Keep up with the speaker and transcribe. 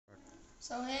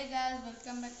So hey guys,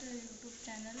 welcome back to the YouTube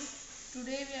channel.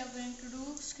 Today we are going to do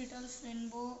Skittles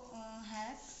Rainbow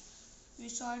hack. We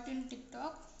saw it in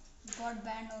TikTok, got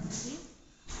banned already.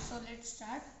 So let's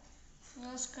start.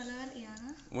 First color,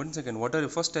 Iana. 1 second. What are you?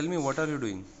 First, tell me what are you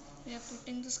doing? We are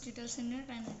putting the Skittles in it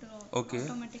and it will Okay.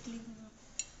 automatically.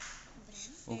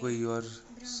 Okay, you are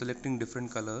selecting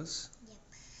different colors.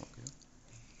 Okay.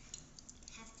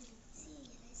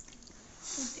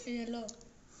 Put yellow.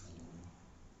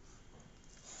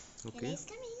 Okay.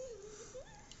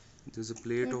 There's a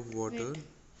plate of water. Wait.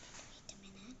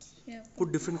 Yeah.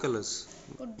 Put different colors.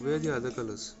 Where are the other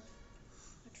colors?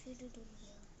 What will you do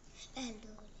here? I'll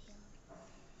do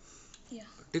here. Yeah.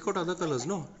 Take out other colors.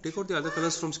 No, take out the other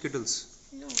colors from Skittles.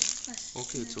 No.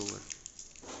 Okay, it's over.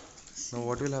 Now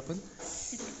what will happen?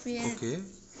 It will fade. Okay.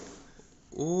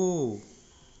 Oh.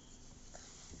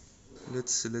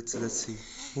 Let's see.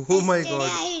 Oh my Yesterday God.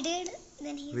 I did.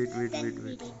 Then he Wait, did. wait, Then wait, we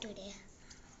wait. did today.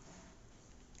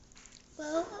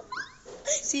 Wow.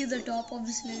 See the top of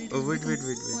this lady. Oh, wait.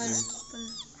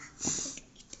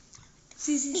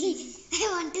 See. I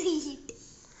want to eat.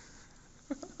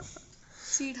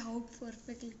 See how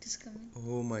perfectly it is coming.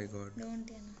 Oh my God. Don't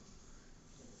Iana.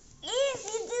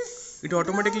 See this? It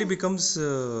automatically becomes Yeah,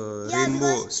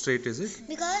 rainbow because- straight, is it?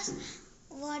 Because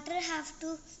water will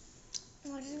do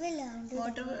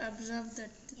Water the will absorb that.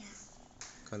 Yeah.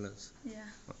 Colors. Yeah.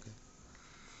 Okay.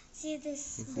 See this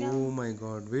brown. Oh my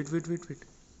God. Wait.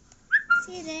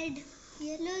 See red.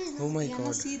 Yellow is Oh my Iana,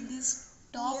 God. see this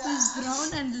top is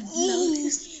brown and the down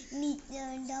is.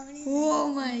 down is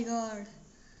Oh my God.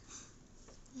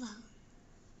 wow.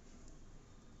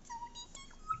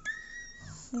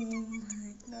 Oh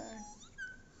my God.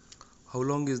 How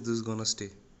long is this gonna stay?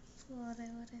 Forever.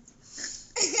 I think.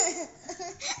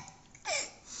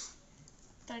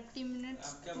 30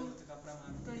 minutes to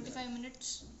 25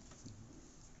 minutes.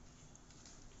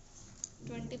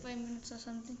 25 minutes or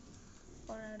something.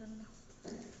 Or I don't know.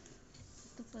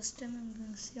 The first time I'm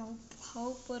going to see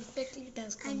how perfectly it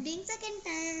has I'm come. doing second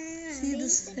time. See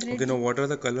this red. Okay, now what are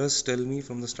the colors? Tell me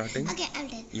from the starting. Okay, I'll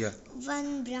tell. Yeah.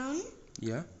 One brown,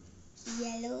 Yeah.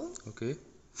 yellow, Okay.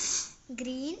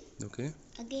 green, Okay.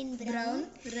 again Brown,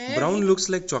 red, Brown looks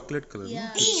like chocolate color. Yeah.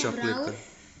 No? It's chocolate Brown. color.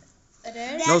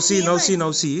 red. Now see.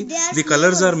 They are The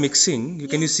colors flavors. are mixing.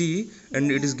 Can you see?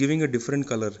 And it is giving a different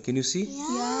color. Can you see?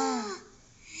 Yeah.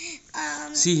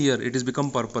 See here. It has become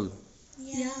purple.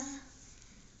 Yeah.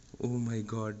 Oh my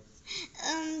God.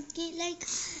 Like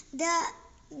The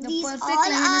these perfect all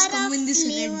line has are come of in this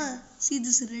flavor. red. See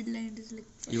this red line is like.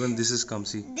 Even this is come.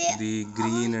 See They the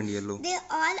green and yellow. They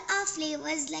all are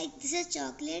flavors. Like this is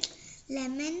chocolate,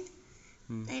 lemon,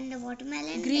 and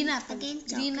watermelon. Green then apple. Again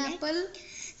chocolate. Green apple.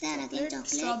 Then again chocolate.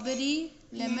 Strawberry.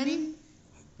 Lemon.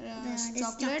 This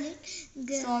chocolate.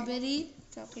 Strawberry.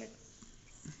 Chocolate.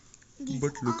 These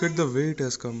But look at the way it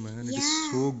has come, man. It is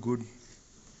Yeah. so good.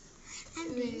 I'm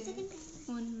doing second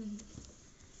time. 1 minute.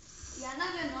 Yana,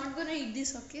 we are not gonna eat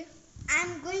this, okay?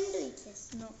 I'm going to eat this.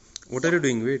 No. What are you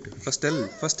doing? Wait. First tell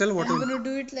what I'm are you. gonna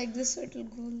do it like this so it will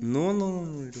go. No.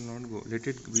 It will not go. Let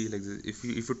it be like this.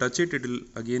 If you touch it, it will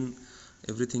again.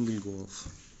 Everything will go off.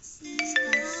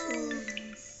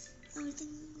 Everything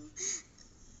will go.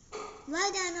 Why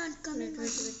they are not coming?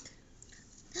 Wait.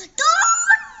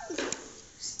 Don't!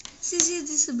 See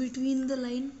this between the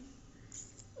line.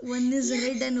 One is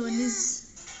red and one is.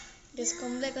 It has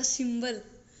come like a symbol.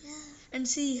 Yeah. And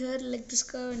see here like this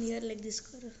curve and here like this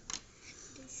curve.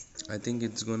 I think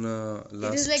it's gonna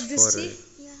last It is like this, for. see?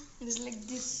 Yeah. It is like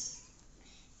this.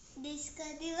 Disco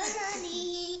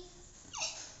Diwali.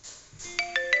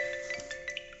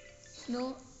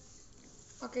 No.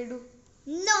 Okay, do.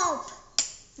 Nope.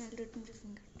 I'll do it with my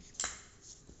finger.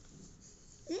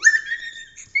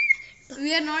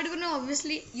 We are not gonna,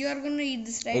 obviously, you are gonna eat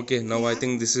this, right? Okay, now I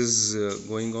think this is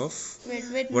going off.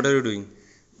 Wait. What are you doing?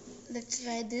 Let's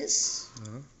try this.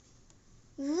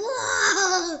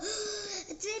 Wow.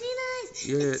 It's very nice.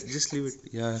 Yeah, just leave it.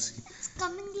 Yeah, see. It's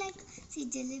coming like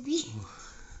jalebi.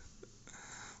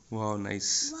 Wow,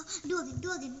 nice. Wow.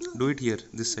 Do again. Do it here,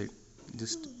 this side.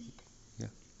 Just. Yeah.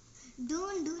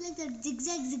 Don't do like that.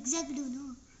 Zigzag. Do no.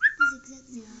 Do zigzag.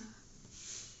 Yeah.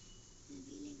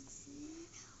 Maybe like this.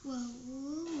 Wow.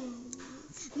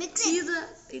 Mix See it.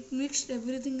 it mixed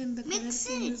everything and the color Mix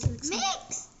came it. as like some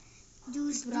Mix.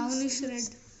 Juice. brownish red.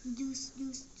 Juice.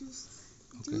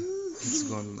 Okay. It's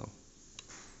gone now.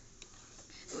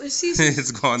 See,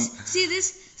 It's gone. see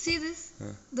this.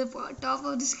 Huh. The top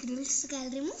of the Skittles. Okay, I'll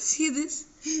remove. See this.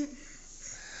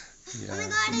 Yeah. my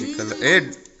God, The it's color.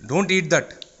 Hey, don't eat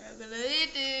that. I'm gonna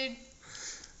eat it.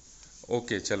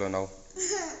 Okay, chalo now.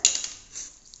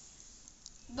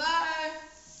 Bye.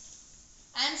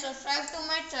 subscribe to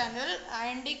my channel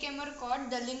IND Gamer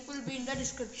Code. The link will be in the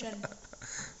description.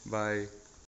 Bye.